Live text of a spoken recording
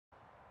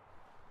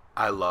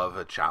I love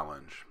a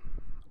challenge.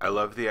 I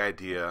love the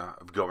idea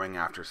of going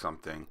after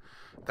something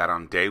that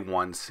on day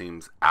one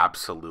seems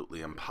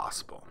absolutely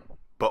impossible,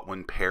 but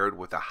when paired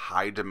with a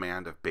high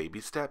demand of baby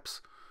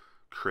steps,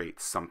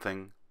 creates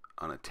something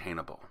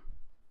unattainable.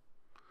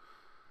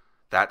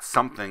 That's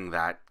something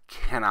that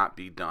cannot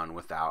be done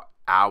without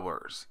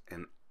hours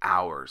and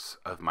hours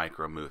of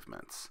micro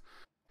movements.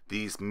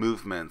 These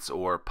movements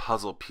or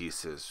puzzle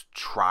pieces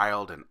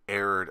trialed and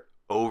errored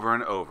over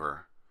and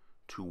over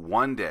to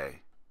one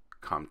day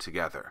come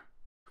together.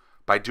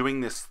 By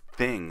doing this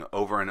thing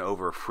over and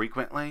over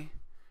frequently,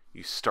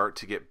 you start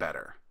to get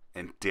better,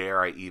 and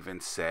dare I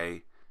even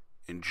say,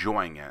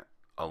 enjoying it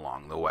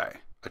along the way.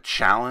 A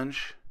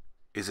challenge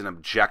is an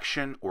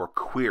objection or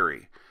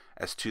query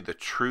as to the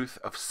truth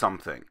of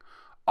something,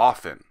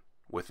 often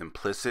with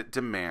implicit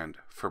demand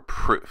for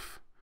proof.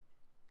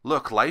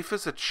 Look, life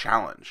is a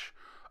challenge,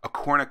 a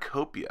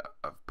cornucopia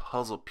of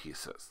puzzle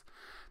pieces.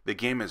 The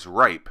game is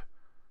ripe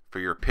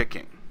for your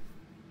picking.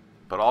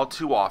 But all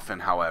too often,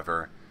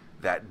 however,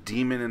 that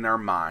demon in our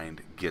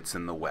mind gets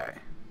in the way.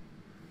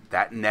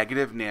 That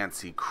negative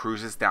Nancy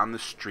cruises down the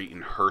street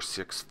in her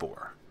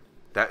 6'4".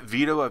 That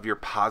veto of your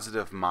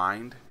positive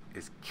mind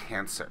is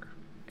cancer,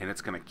 and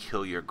it's going to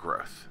kill your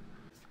growth.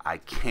 I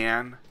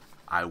can,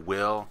 I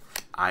will,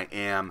 I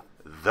am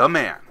the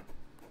man.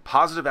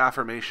 Positive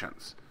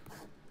affirmations.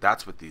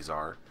 That's what these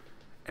are.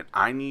 And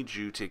I need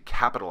you to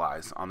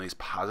capitalize on these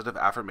positive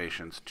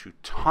affirmations to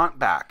taunt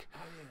back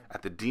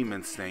at the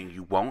demon saying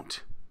you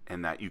won't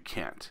and that you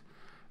can't.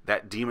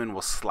 That demon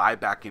will slide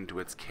back into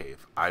its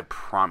cave. I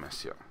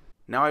promise you.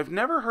 Now, I've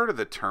never heard of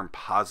the term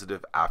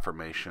positive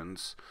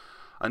affirmations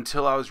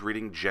until I was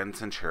reading Jen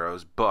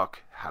Sincero's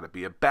book, How to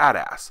Be a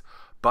Badass.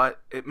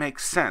 But it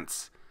makes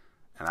sense,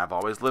 and I've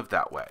always lived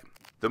that way.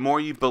 The more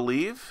you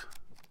believe,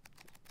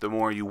 the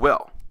more you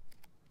will,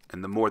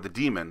 and the more the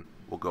demon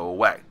will go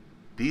away.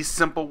 These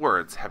simple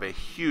words have a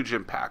huge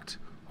impact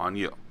on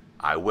you.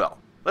 I will.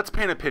 Let's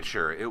paint a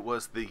picture. It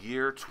was the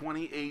year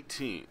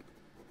 2018.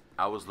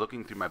 I was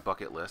looking through my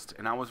bucket list,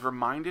 and I was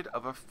reminded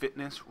of a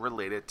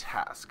fitness-related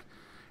task.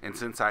 And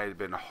since I had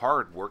been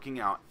hard working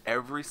out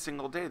every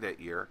single day that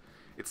year,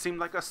 it seemed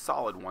like a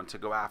solid one to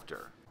go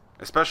after.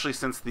 Especially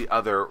since the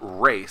other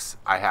race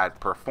I had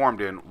performed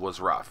in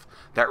was rough.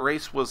 That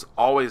race was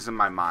always in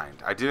my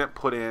mind. I didn't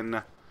put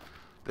in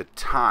the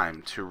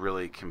time to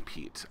really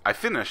compete. I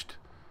finished,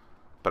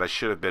 but I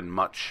should have been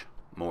much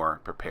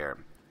more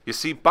prepared. You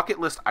see, bucket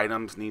list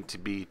items need to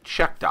be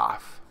checked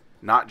off,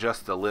 not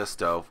just a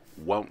list of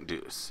won't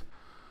do's.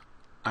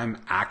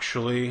 I'm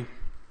actually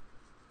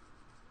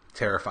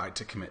terrified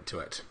to commit to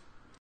it.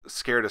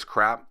 Scared as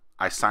crap,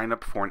 I signed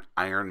up for an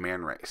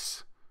Ironman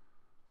race.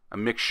 A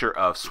mixture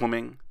of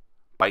swimming,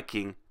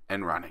 biking,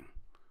 and running.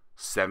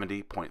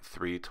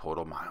 70.3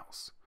 total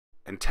miles.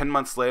 And 10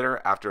 months later,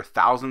 after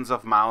thousands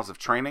of miles of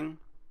training,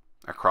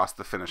 I crossed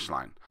the finish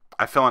line.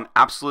 I fell in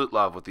absolute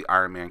love with the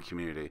Ironman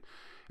community.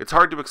 It's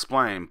hard to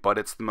explain, but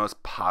it's the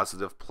most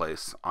positive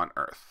place on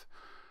earth.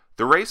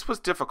 The race was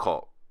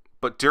difficult,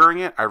 but during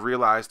it, I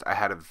realized I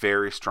had a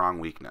very strong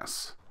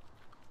weakness.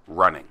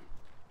 Running.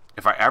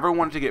 If I ever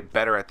wanted to get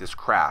better at this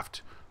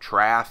craft,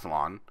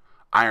 triathlon,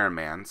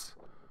 Ironmans,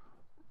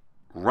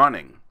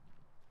 running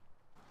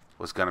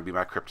was going to be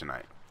my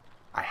kryptonite.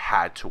 I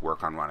had to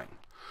work on running.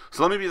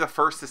 So let me be the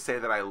first to say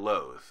that I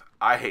loathe,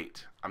 I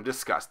hate, I'm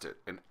disgusted,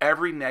 and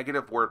every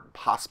negative word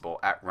possible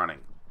at running.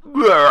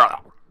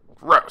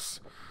 Gross.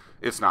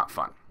 It's not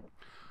fun.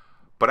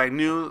 But I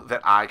knew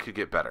that I could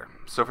get better.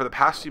 So for the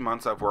past few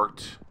months, I've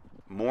worked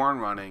more on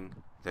running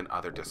than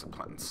other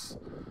disciplines.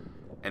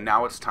 And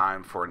now it's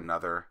time for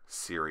another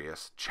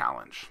serious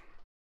challenge.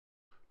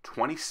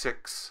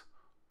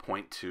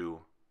 26.2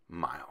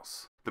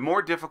 miles. The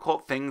more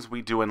difficult things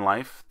we do in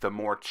life, the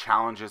more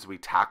challenges we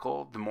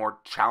tackle, the more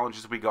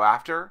challenges we go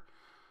after,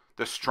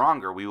 the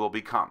stronger we will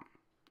become.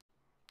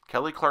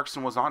 Kelly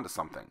Clarkson was onto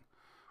something.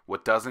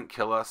 What doesn't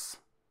kill us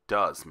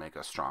does make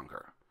us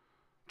stronger.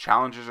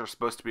 Challenges are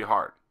supposed to be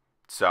hard.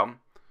 So,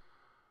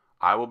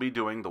 I will be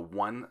doing the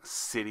One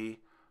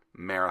City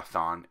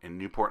Marathon in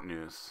Newport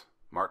News,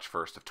 March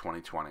 1st of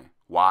 2020.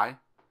 Why?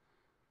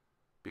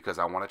 Because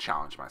I want to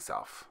challenge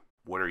myself.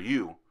 What are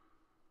you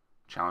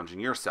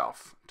challenging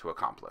yourself to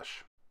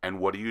accomplish? And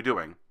what are you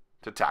doing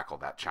to tackle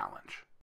that challenge?